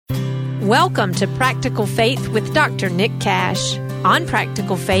Welcome to Practical Faith with Dr. Nick Cash. On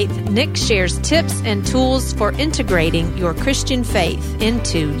Practical Faith, Nick shares tips and tools for integrating your Christian faith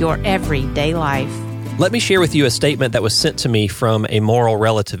into your everyday life. Let me share with you a statement that was sent to me from a moral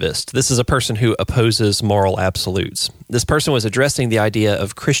relativist. This is a person who opposes moral absolutes. This person was addressing the idea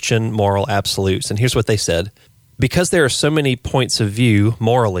of Christian moral absolutes, and here's what they said. Because there are so many points of view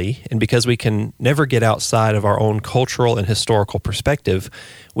morally, and because we can never get outside of our own cultural and historical perspective,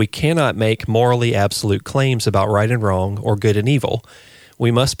 we cannot make morally absolute claims about right and wrong or good and evil. We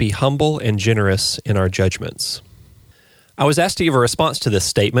must be humble and generous in our judgments. I was asked to give a response to this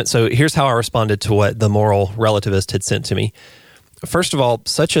statement, so here's how I responded to what the moral relativist had sent to me. First of all,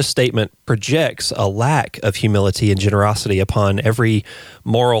 such a statement projects a lack of humility and generosity upon every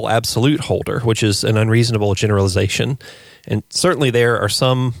moral absolute holder, which is an unreasonable generalization. And certainly there are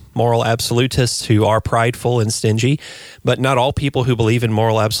some moral absolutists who are prideful and stingy, but not all people who believe in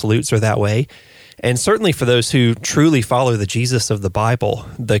moral absolutes are that way. And certainly for those who truly follow the Jesus of the Bible,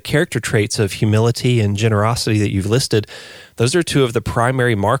 the character traits of humility and generosity that you've listed, those are two of the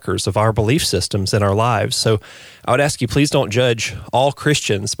primary markers of our belief systems in our lives. So I would ask you, please don't judge all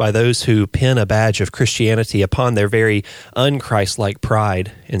Christians by those who pin a badge of Christianity upon their very un-Christ-like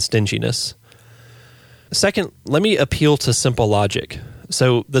pride and stinginess. Second, let me appeal to simple logic.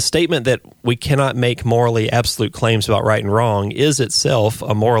 So the statement that we cannot make morally absolute claims about right and wrong is itself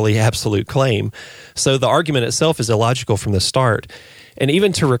a morally absolute claim. So the argument itself is illogical from the start. And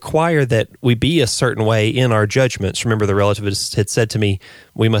even to require that we be a certain way in our judgments, remember the relativist had said to me,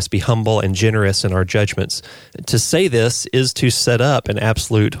 we must be humble and generous in our judgments. To say this is to set up an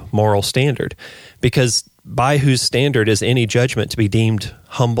absolute moral standard, because by whose standard is any judgment to be deemed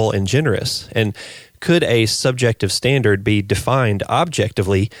humble and generous? And could a subjective standard be defined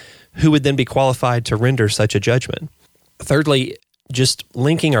objectively? Who would then be qualified to render such a judgment? Thirdly, just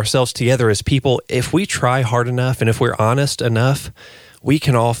linking ourselves together as people, if we try hard enough and if we're honest enough, we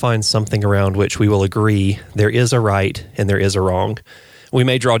can all find something around which we will agree there is a right and there is a wrong. We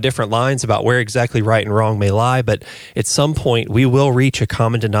may draw different lines about where exactly right and wrong may lie, but at some point we will reach a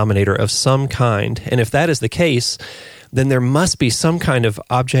common denominator of some kind. And if that is the case, then there must be some kind of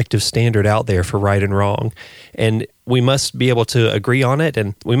objective standard out there for right and wrong. And we must be able to agree on it,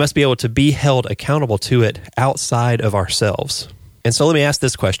 and we must be able to be held accountable to it outside of ourselves. And so let me ask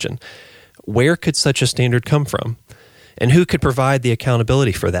this question. Where could such a standard come from? And who could provide the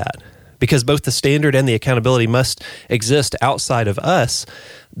accountability for that? Because both the standard and the accountability must exist outside of us.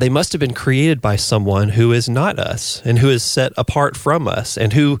 They must have been created by someone who is not us, and who is set apart from us,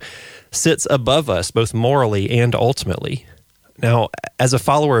 and who sits above us, both morally and ultimately. Now, as a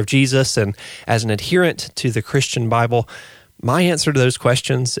follower of Jesus and as an adherent to the Christian Bible, my answer to those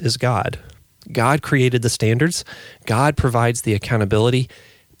questions is God. God created the standards. God provides the accountability.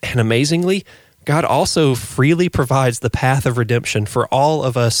 And amazingly, God also freely provides the path of redemption for all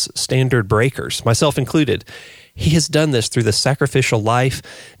of us standard breakers, myself included. He has done this through the sacrificial life,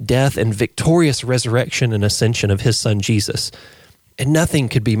 death, and victorious resurrection and ascension of His Son, Jesus. And nothing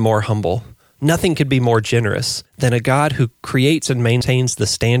could be more humble, nothing could be more generous than a God who creates and maintains the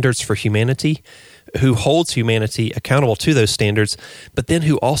standards for humanity, who holds humanity accountable to those standards, but then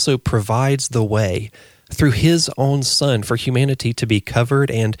who also provides the way through His own Son for humanity to be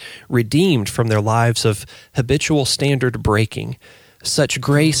covered and redeemed from their lives of habitual standard breaking. Such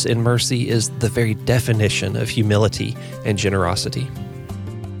grace and mercy is the very definition of humility and generosity.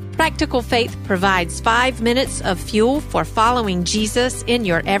 Practical Faith provides 5 minutes of fuel for following Jesus in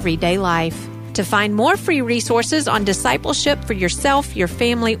your everyday life. To find more free resources on discipleship for yourself, your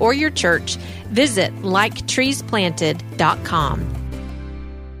family, or your church, visit LikeTreesPlanted.com.